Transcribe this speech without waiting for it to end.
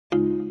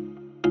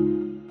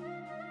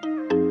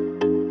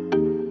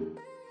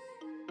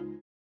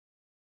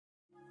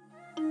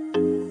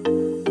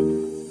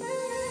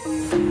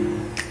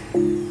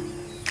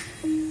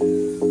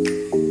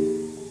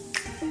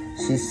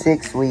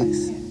6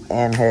 weeks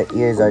and her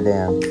ears are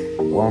down.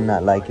 Well, I'm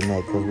not liking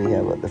that because we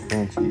have the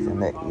frenchies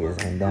and that ears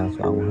ain't down,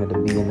 so I want her to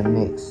be in the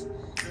mix.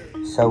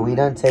 So we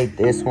done taped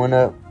this one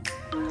up.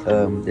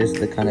 This is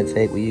the kind of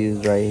tape we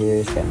use right here.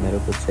 It's that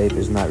medical tape.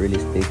 It's not really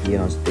sticky. It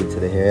don't stick to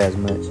the hair as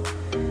much,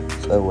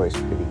 so it works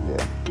pretty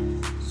good.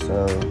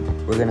 So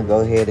we're gonna go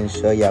ahead and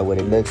show y'all what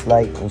it looks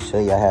like and show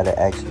y'all how to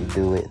actually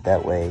do it.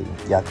 That way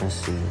y'all can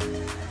see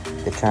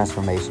the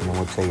transformation, and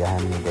we'll tell you how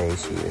many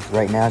days she is.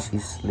 Right now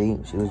she's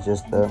asleep. She was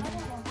just up,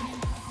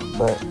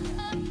 but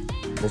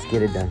let's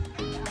get it done.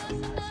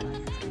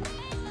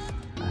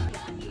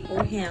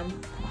 For him,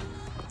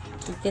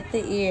 you get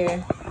the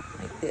ear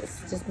like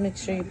this. Just make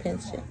sure you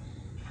pinch it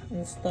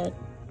and start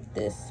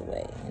this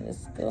way and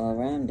just go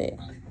around it.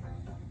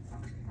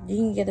 You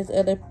can get this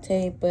other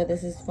tape, but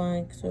this is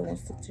fine because it won't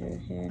stick to your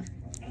hair.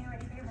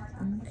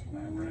 Okay,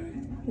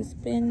 just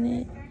spin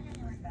it.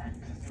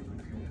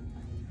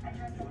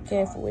 Be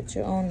careful with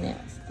your own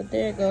nails. But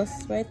there it goes,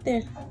 right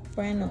there.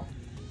 Brand new.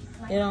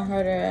 It don't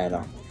hurt her at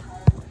all.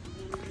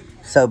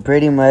 So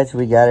pretty much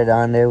we got it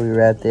on there. We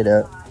wrapped it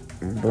up.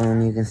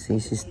 Boom, you can see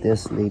she's still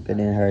asleep. It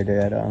didn't hurt her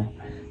at all.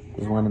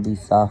 Just want to be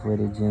soft with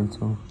it,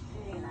 gentle.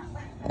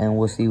 And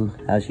we'll see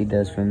how she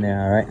does from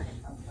there, all right?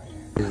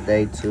 It's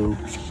day 2.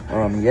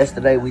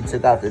 Yesterday we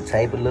took out the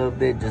tape a little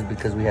bit just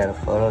because we had a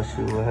photo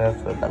shoot with her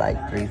for about like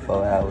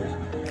 3-4 hours.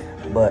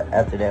 But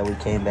after that we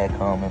came back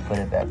home and put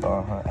it back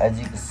on her. As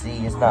you can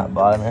see, it's not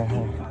bothering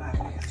her.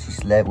 She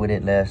slept with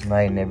it last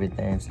night and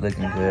everything. It's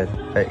looking good.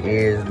 Her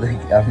ears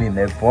look, I mean,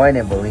 they're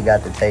pointed, but we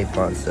got the tape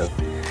on, so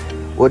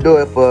we'll do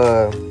it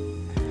for,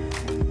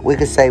 we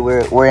could say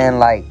we're in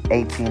like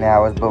 18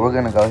 hours, but we're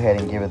gonna go ahead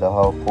and give her the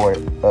whole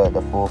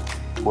the full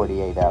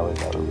 48 hours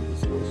out of it.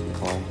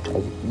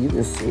 As you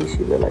can see,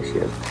 she looks like she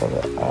has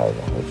covered eyes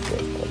on her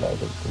chest.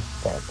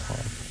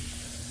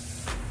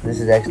 This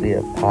is actually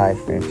a pie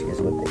Frenchie is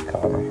what they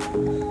call her.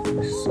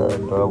 It's so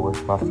adorable.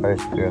 It's my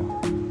first girl.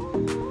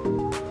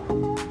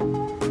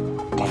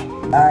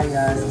 Alright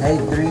guys, day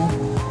 3.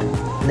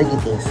 Look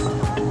at this.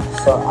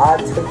 So I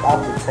took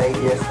off the tape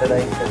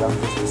yesterday because I'm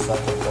just a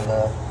sucker for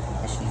her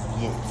and she's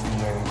getting to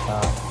me every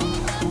time.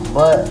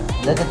 But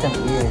look at them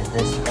ears,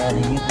 they're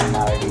standing. You can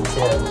already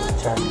tell the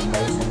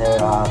transformation.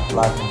 They're all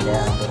flopping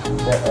down, but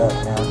they're up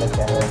now. Look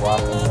at her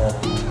walking up.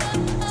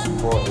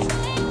 Spoiled.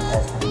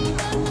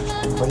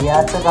 But yeah,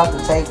 I took off the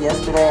tape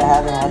yesterday. I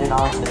haven't had it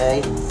on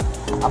today.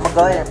 I'm gonna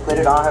go ahead and put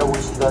it on her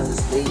when she goes to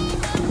sleep.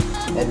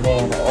 And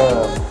then,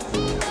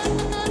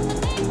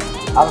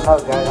 I don't know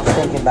guys, I'm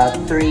thinking about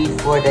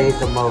 3-4 days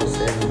the most,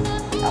 and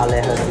I'll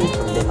let her sleep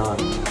from then on.